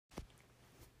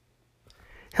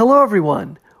Hello,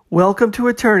 everyone. Welcome to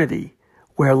Eternity,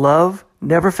 where love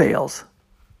never fails.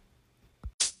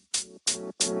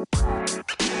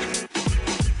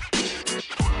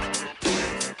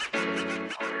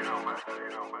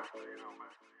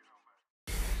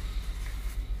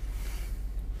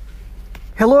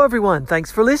 Hello, everyone.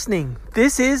 Thanks for listening.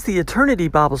 This is the Eternity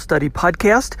Bible Study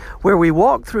Podcast, where we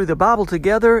walk through the Bible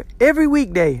together every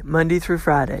weekday, Monday through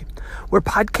Friday. We're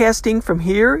podcasting from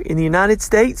here in the United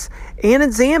States and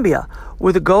in Zambia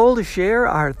with a goal to share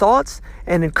our thoughts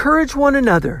and encourage one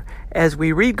another as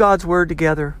we read God's Word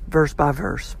together, verse by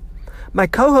verse. My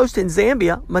co-host in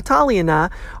Zambia, Matali, and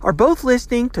I are both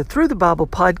listening to Through the Bible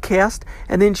podcast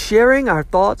and then sharing our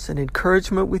thoughts and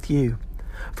encouragement with you.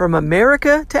 From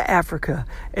America to Africa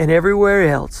and everywhere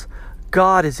else,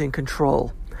 God is in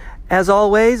control. As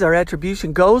always, our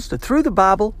attribution goes to Through the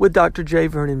Bible with Dr. J.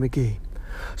 Vernon McGee.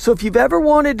 So if you've ever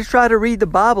wanted to try to read the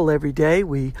Bible every day,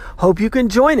 we hope you can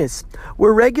join us.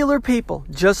 We're regular people,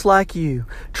 just like you,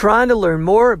 trying to learn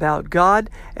more about God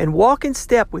and walk in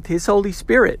step with His Holy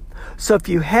Spirit. So if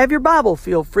you have your Bible,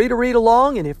 feel free to read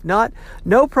along, and if not,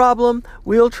 no problem.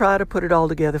 We'll try to put it all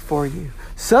together for you.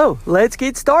 So let's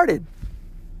get started.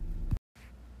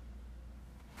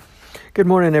 Good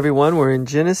morning, everyone. We're in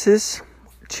Genesis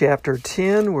chapter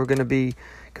 10. We're going to be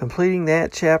completing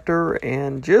that chapter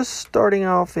and just starting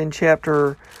off in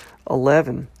chapter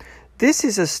 11. This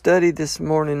is a study this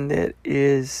morning that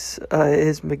is,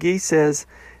 as McGee says,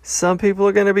 some people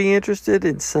are going to be interested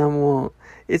and some won't.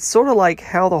 It's sort of like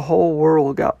how the whole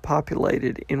world got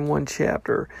populated in one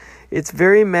chapter. It's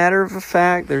very matter of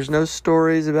fact. There's no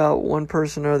stories about one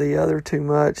person or the other too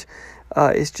much.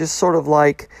 It's just sort of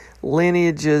like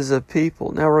lineages of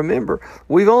people. Now remember,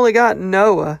 we've only got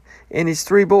Noah and his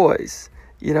 3 boys,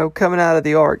 coming out of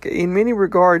the ark. In many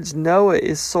regards, Noah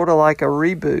is sort of like a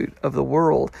reboot of the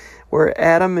world, where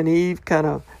Adam and Eve kind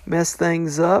of messed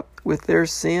things up with their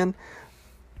sin.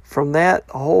 From that,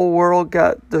 the whole world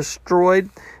got destroyed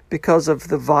because of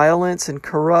the violence and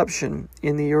corruption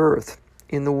in the earth,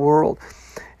 in the world.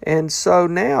 And so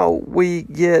now we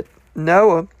get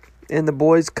Noah and the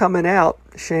boys coming out,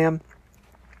 Shem,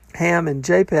 Ham, and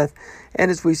Japheth.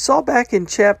 And as we saw back in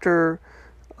chapter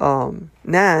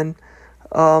 9,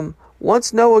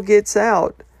 once Noah gets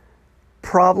out,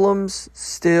 problems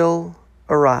still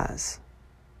arise.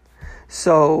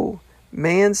 So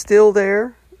man's still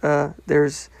there.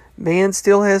 Man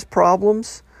still has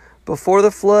problems before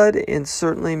the flood, and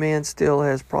certainly man still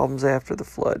has problems after the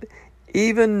flood.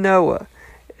 Even Noah,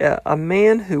 a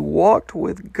man who walked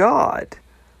with God,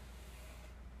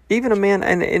 even a man,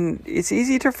 and it's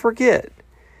easy to forget.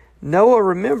 Noah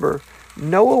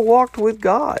walked with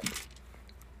God.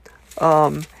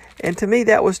 And to me,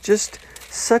 that was just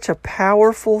such a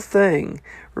powerful thing.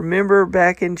 Remember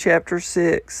back in chapter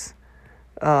 6,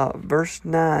 verse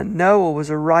 9, Noah was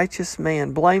a righteous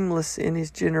man, blameless in his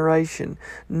generation.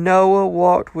 Noah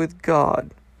walked with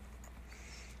God.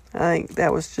 I think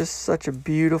that was just such a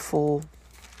beautiful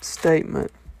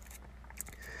statement.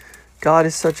 God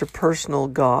is such a personal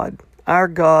God. Our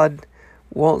God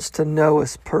wants to know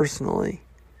us personally.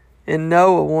 And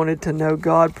Noah wanted to know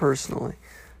God personally.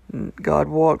 God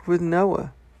walked with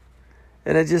Noah.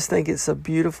 And I just think it's a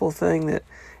beautiful thing that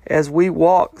as we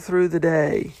walk through the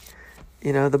day,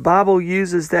 the Bible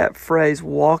uses that phrase,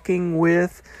 walking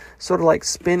with, sort of like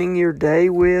spending your day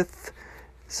with.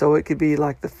 So it could be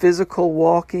like the physical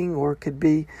walking, or it could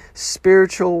be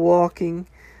spiritual walking.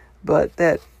 But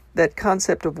that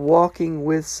concept of walking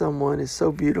with someone is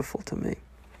so beautiful to me.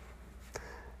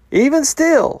 Even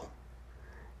still,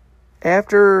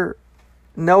 after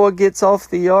Noah gets off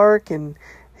the ark and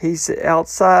he's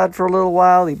outside for a little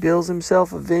while, he builds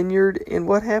himself a vineyard, and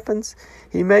what happens?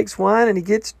 He makes wine and he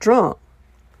gets drunk.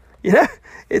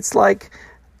 It's like,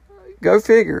 go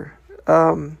figure.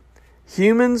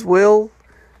 Humans will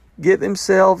get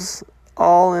themselves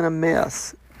all in a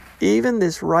mess. Even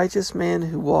this righteous man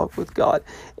who walked with God,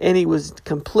 and he was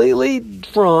completely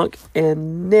drunk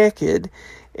and naked,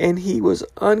 and he was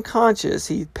unconscious.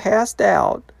 He passed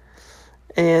out,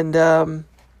 and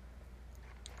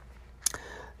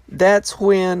that's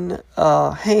when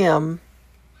Ham,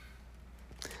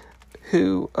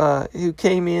 who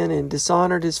came in and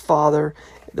dishonored his father.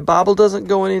 The Bible doesn't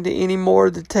go into any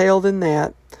more detail than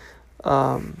that,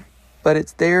 but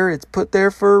it's there. It's put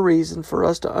there for a reason, for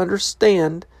us to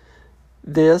understand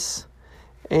this,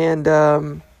 and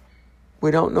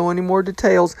we don't know any more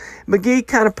details. McGee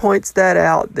kind of points that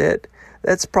out,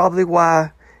 that's probably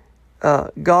why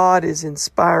God is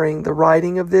inspiring the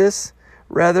writing of this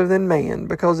rather than man,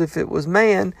 because if it was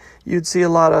man, you'd see a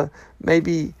lot of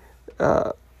maybe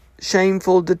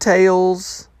shameful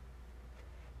details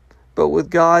but with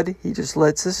God, He just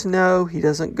lets us know. He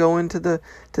doesn't go into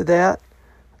that.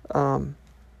 A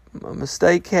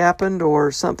mistake happened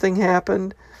or something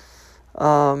happened.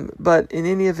 But in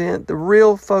any event, the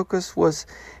real focus was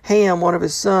Ham, one of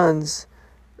his sons,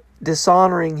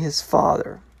 dishonoring his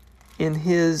father in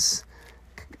his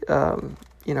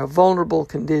vulnerable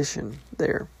condition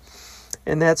there.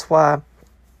 And that's why.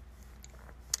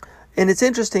 And it's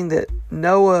interesting that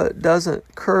Noah doesn't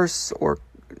curse, or,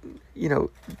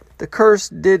 the curse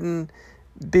didn't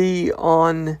be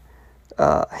on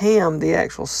Ham, the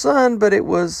actual son, but it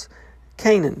was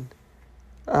Canaan,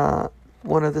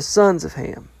 one of the sons of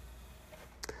Ham.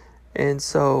 And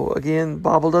so, again, the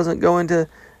Bible doesn't go into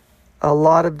a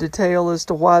lot of detail as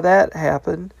to why that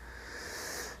happened.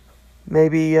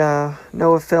 Maybe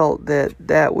Noah felt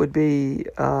that would be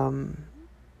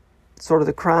sort of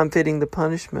the crime fitting the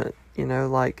punishment.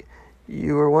 Like,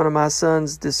 you are one of my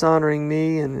sons dishonoring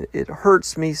me, and it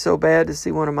hurts me so bad to see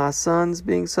one of my sons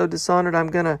being so dishonored. I'm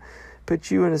going to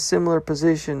put you in a similar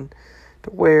position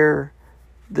to where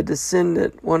the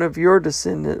descendant, one of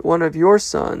your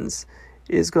sons,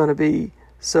 is going to be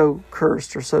so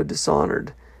cursed or so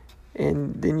dishonored.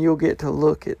 And then you'll get to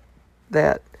look at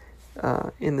that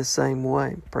in the same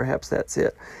way. Perhaps that's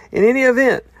it. In any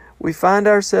event, we find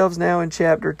ourselves now in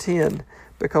chapter 10,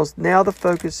 because now the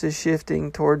focus is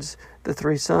shifting towards the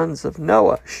three sons of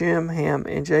Noah, Shem, Ham,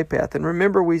 and Japheth. And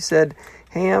remember, we said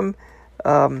Ham,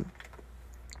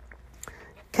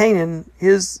 Canaan,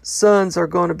 his sons are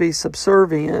going to be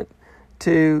subservient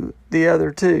to the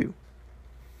other two.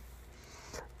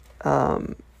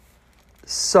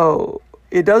 So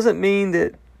it doesn't mean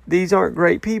that these aren't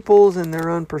great peoples in their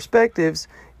own perspectives.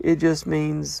 It just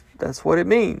means that's what it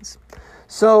means.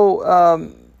 So,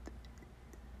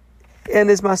 and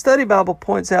as my study Bible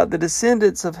points out, the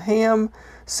descendants of Ham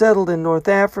settled in North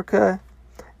Africa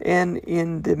and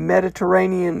in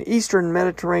the eastern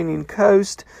Mediterranean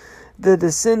coast. The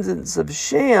descendants of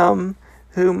Shem,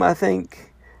 whom I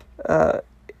think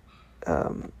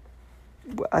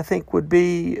would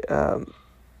be,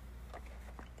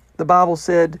 the Bible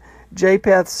said,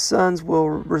 Japheth's sons will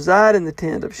reside in the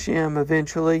tent of Shem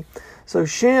eventually. So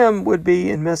Shem would be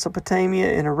in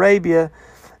Mesopotamia and Arabia,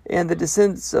 and the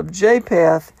descendants of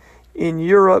Japheth in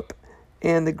Europe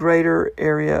and the greater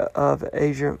area of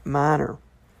Asia Minor.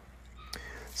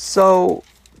 So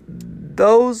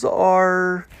those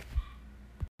are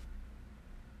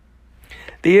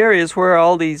the areas where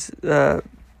all these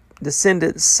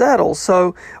descendants settle.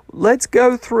 So let's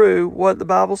go through what the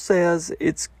Bible says.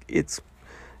 It's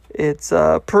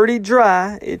pretty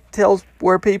dry. It tells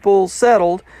where people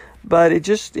settled, but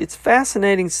it's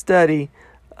fascinating study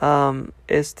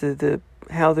as to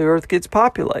how the earth gets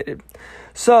populated.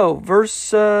 So,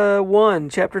 verse 1,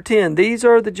 chapter 10. These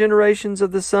are the generations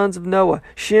of the sons of Noah,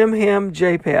 Shem, Ham,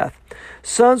 Japheth.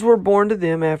 Sons were born to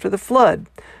them after the flood.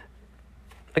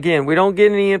 Again, we don't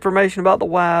get any information about the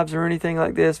wives or anything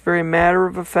like this. Very matter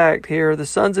of fact here. The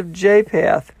sons of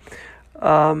Japheth.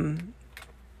 Now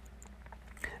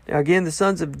again, the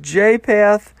sons of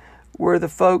Japheth were the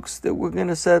folks that were going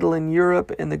to settle in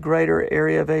Europe and the greater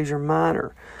area of Asia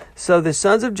Minor. So the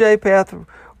sons of Japheth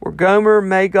were Gomer,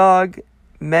 Magog,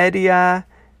 Madai,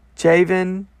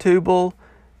 Javan, Tubal,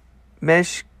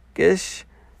 Meshkish,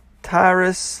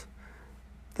 Tyrus.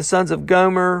 The sons of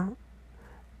Gomer,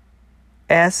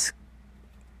 Ashkenaz,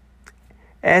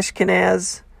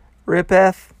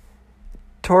 Rippeth,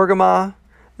 Togarmah.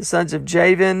 The sons of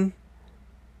Javan,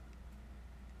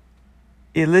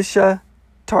 Elisha,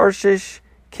 Tarshish,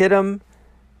 Kittim,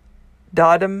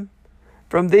 Dodam.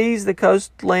 From these the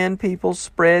coastland peoples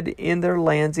spread in their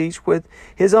lands, each with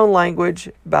his own language,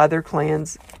 by their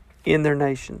clans in their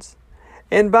nations.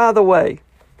 And by the way,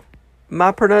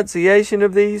 my pronunciation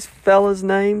of these fellas'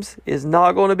 names is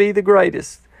not going to be the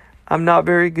greatest. I'm not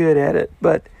very good at it,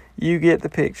 but you get the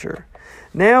picture.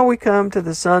 Now we come to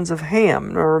the sons of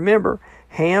Ham. Now remember,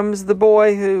 Ham's the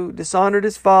boy who dishonored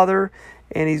his father,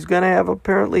 and he's going to have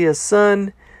apparently a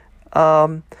son,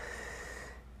 Canaan,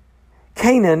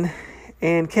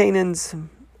 and Canaan's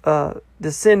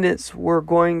descendants were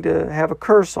going to have a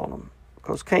curse on them,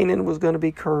 because Canaan was going to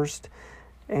be cursed,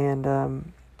 and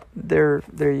there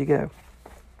you go.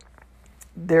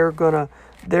 Their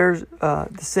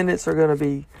descendants are going to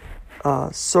be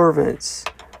servants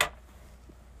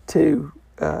to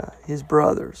his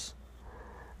brothers.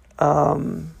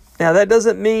 Now that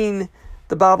doesn't mean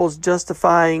the Bible's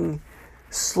justifying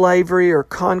slavery or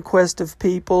conquest of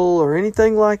people or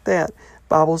anything like that.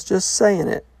 Bible's just saying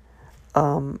it.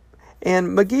 And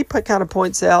McGee kind of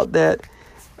points out that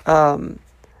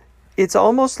it's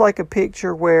almost like a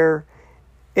picture where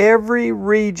every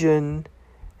region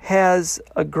has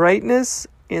a greatness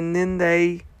and then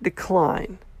they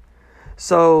decline.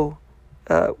 So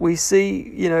we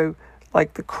see,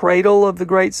 like the cradle of the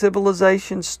great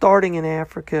civilization starting in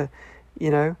Africa,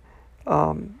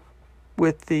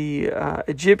 with the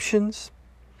Egyptians.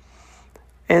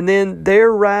 And then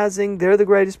they're rising, they're the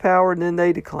greatest power, and then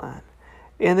they decline.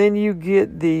 And then you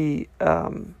get the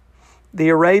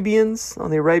Arabians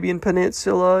on the Arabian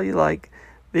Peninsula,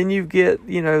 then you get,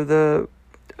 the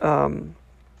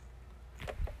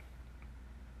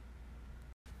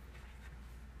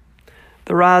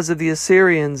rise of the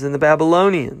Assyrians and the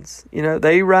Babylonians.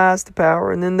 They rise to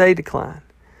power and then they decline.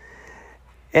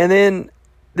 And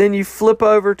then you flip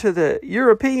over to the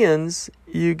Europeans,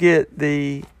 you get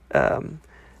the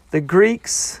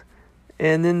Greeks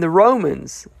and then the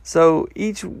Romans. So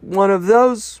each one of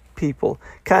those people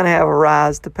kind of have a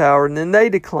rise to power and then they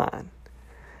decline.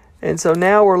 And so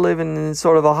now we're living in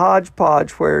sort of a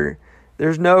hodgepodge where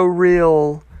there's no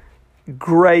real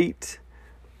great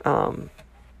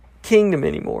kingdom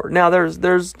anymore. Now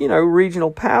there's regional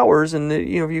powers, and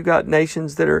you've got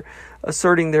nations that are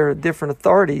asserting their different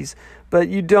authorities, but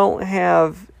you don't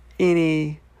have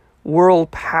any world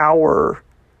power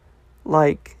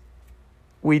like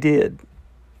we did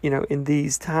in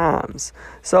these times.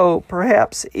 So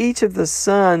perhaps each of the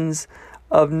sons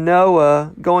of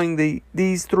Noah going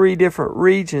these three different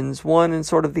regions, one in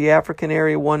sort of the African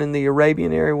area, one in the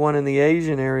Arabian area, one in the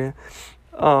Asian area,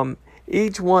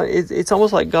 each one, it's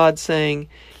almost like God saying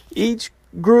each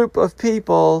group of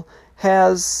people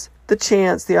has the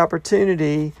chance, the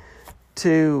opportunity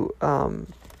to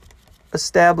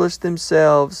establish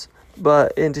themselves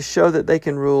and to show that they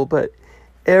can rule, but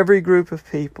every group of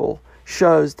people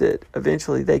shows that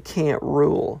eventually they can't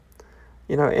rule.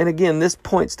 And again, this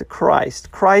points to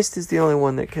Christ. Christ is the only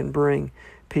one that can bring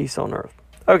peace on earth.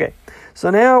 Okay, so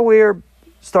now we're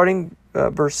starting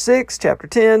verse 6, chapter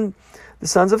 10. The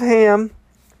sons of Ham,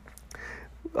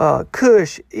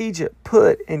 Cush, Egypt,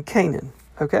 Put, and Canaan.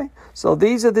 Okay, so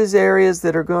these are these areas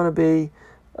that are going to be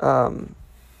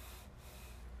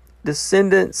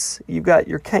descendants. You've got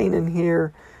your Canaan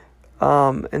here,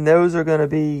 and those are going to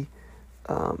be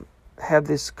have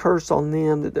this curse on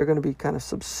them that they're going to be kind of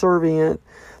subservient.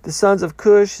 The sons of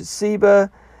Cush, Seba,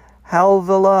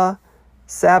 Havilah,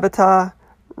 Sabta,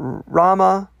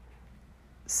 Rama,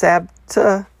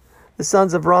 Sabta. The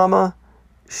sons of Rama,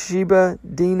 Sheba,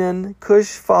 Denan. Cush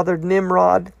fathered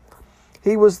Nimrod.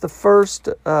 He was the first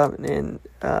on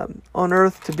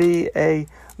earth to be a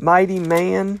mighty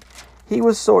man.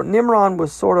 Nimrod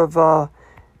was sort of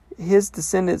his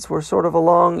descendants were sort of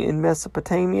along in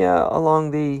Mesopotamia, along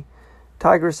the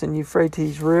Tigris and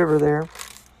Euphrates River there.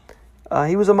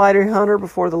 He was a mighty hunter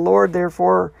before the Lord.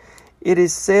 Therefore, it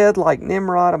is said, like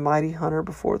Nimrod, a mighty hunter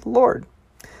before the Lord.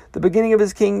 The beginning of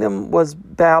his kingdom was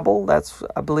Babel. That's,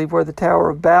 I believe, where the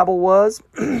Tower of Babel was.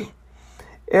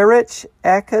 Erech,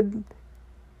 Akkad,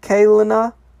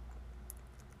 Calneh.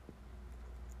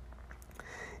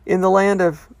 In the land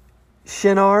of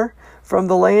Shinar. From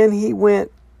the land he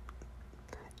went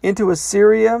into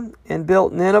Assyria and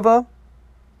built Nineveh,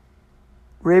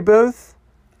 Reboth,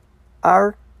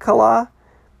 Arcalah,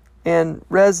 and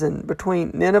Rezin. Between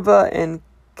Nineveh and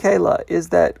Calah is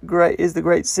the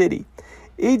great city.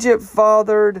 Egypt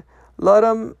fathered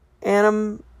Ludum,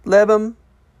 Anam, Lebam,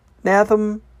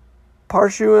 Natham,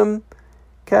 Parshuim,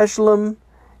 Cashulam,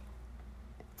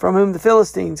 from whom the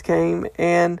Philistines came,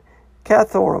 and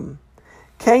Cathoram.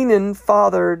 Canaan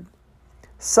fathered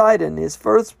Sidon, his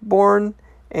firstborn,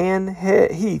 and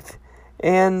Heth,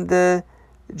 and the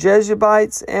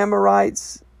Jebusites,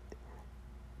 Amorites,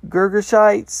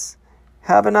 Girgashites,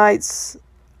 Havanites,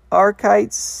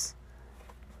 Arkites,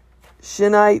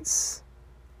 Shinites,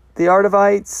 the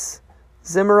Ardavites,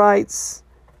 Zemarites,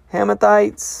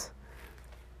 Hamathites,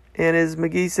 and as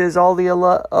McGee says, all the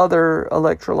other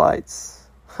electrolytes.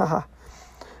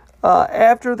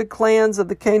 After the clans of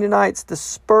the Canaanites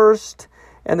dispersed,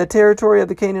 and the territory of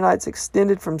the Canaanites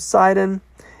extended from Sidon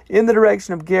in the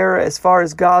direction of Gerar as far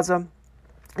as Gaza,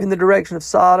 in the direction of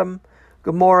Sodom,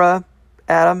 Gomorrah,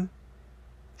 Adam,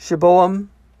 Sheboam,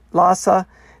 Lasa.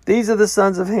 These are the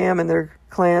sons of Ham and their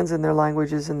clans and their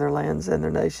languages and their lands and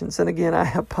their nations. And again,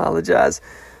 I apologize.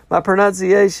 My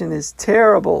pronunciation is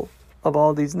terrible of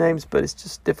all these names, but it's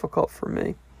just difficult for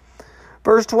me.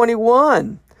 Verse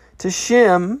 21, to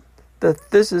Shem,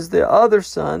 this is the other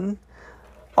son,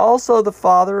 also the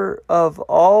father of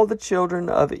all the children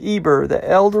of Eber, the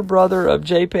elder brother of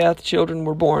Japheth, children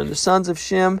were born. The sons of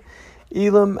Shem,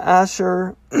 Elam,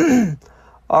 Asher,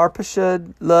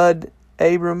 Arpachshad, Lud,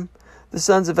 Abram. The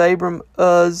sons of Abram,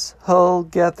 Uz, Hul,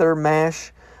 Gether,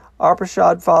 Mash.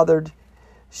 Arpachshad fathered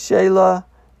Shelah,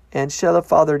 And Shelah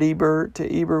fathered Eber.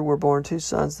 To Eber were born 2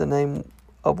 sons. The name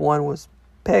of one was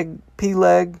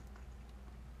Peleg.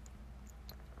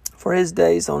 For his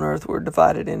days on earth were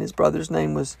divided, and his brother's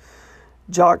name was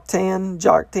Joktan.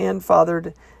 Joktan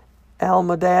fathered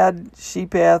Almadad,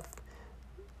 Shepath,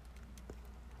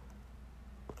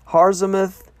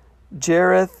 Harzameth,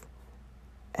 Jereth,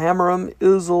 Amram,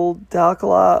 Uzal,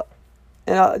 Dalkalah,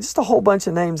 and just a whole bunch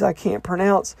of names I can't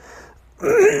pronounce.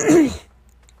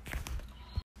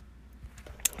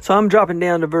 So I'm dropping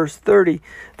down to verse 30.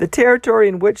 The territory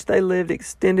in which they lived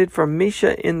extended from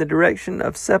Mesha in the direction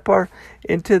of Separ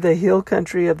into the hill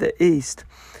country of the east.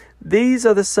 These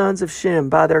are the sons of Shem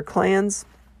by their clans,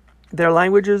 their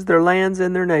languages, their lands,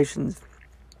 and their nations.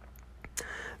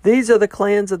 These are the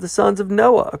clans of the sons of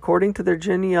Noah, according to their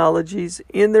genealogies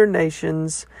in their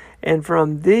nations, and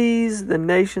from these the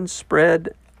nations spread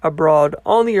abroad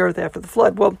on the earth after the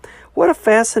flood. Well, what a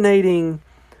fascinating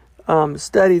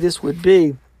study this would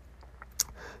be,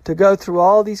 to go through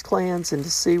all these clans and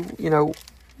to see,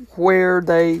 where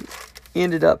they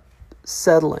ended up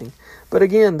settling. But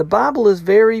again, the Bible is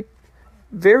very,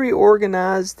 very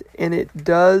organized, and it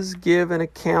does give an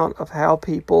account of how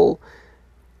people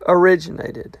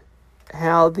originated,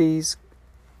 how these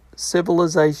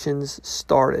civilizations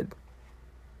started.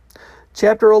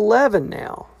 Chapter 11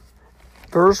 now.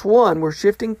 Verse 1, we're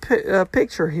shifting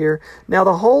picture here. Now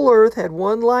the whole earth had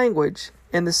one language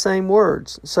and the same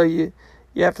words. So you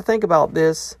have to think about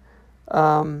this.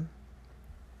 The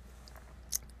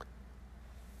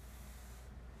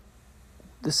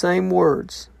same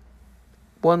words,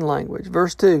 one language.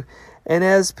 Verse 2, and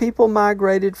as people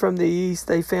migrated from the east,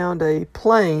 they found a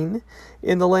plain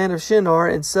in the land of Shinar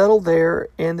and settled there.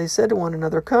 And they said to one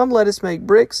another, come, let us make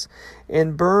bricks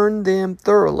and burn them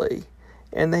thoroughly.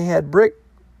 And they had brick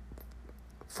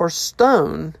for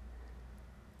stone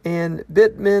and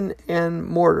bitumen and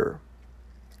mortar.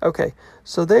 Okay,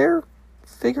 so they're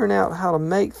figuring out how to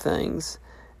make things,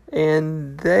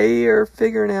 and they are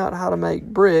figuring out how to make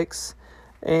bricks.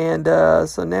 And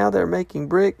so now they're making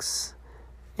bricks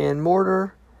and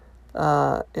mortar,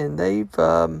 and they've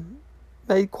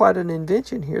made quite an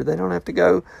invention here. They don't have to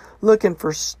go looking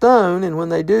for stone, and when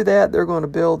they do that, they're going to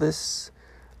build this,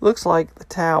 looks like the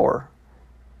tower.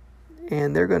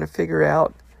 And they're going to figure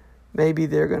out, maybe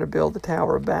they're going to build the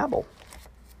Tower of Babel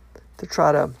to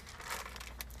try to,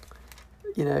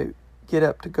 get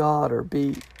up to God or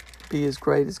be as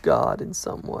great as God in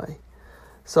some way.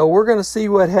 So we're going to see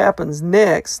what happens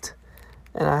next.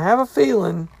 And I have a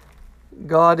feeling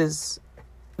God is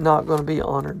not going to be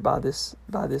honored by this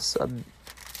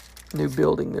new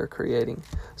building they're creating.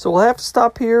 So we'll have to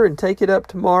stop here and take it up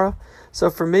tomorrow. So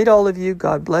from me to all of you,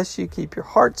 God bless you. Keep your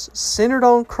hearts centered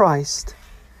on Christ.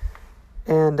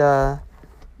 And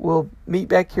we'll meet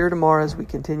back here tomorrow as we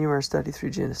continue our study through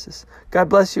Genesis. God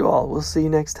bless you all. We'll see you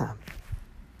next time.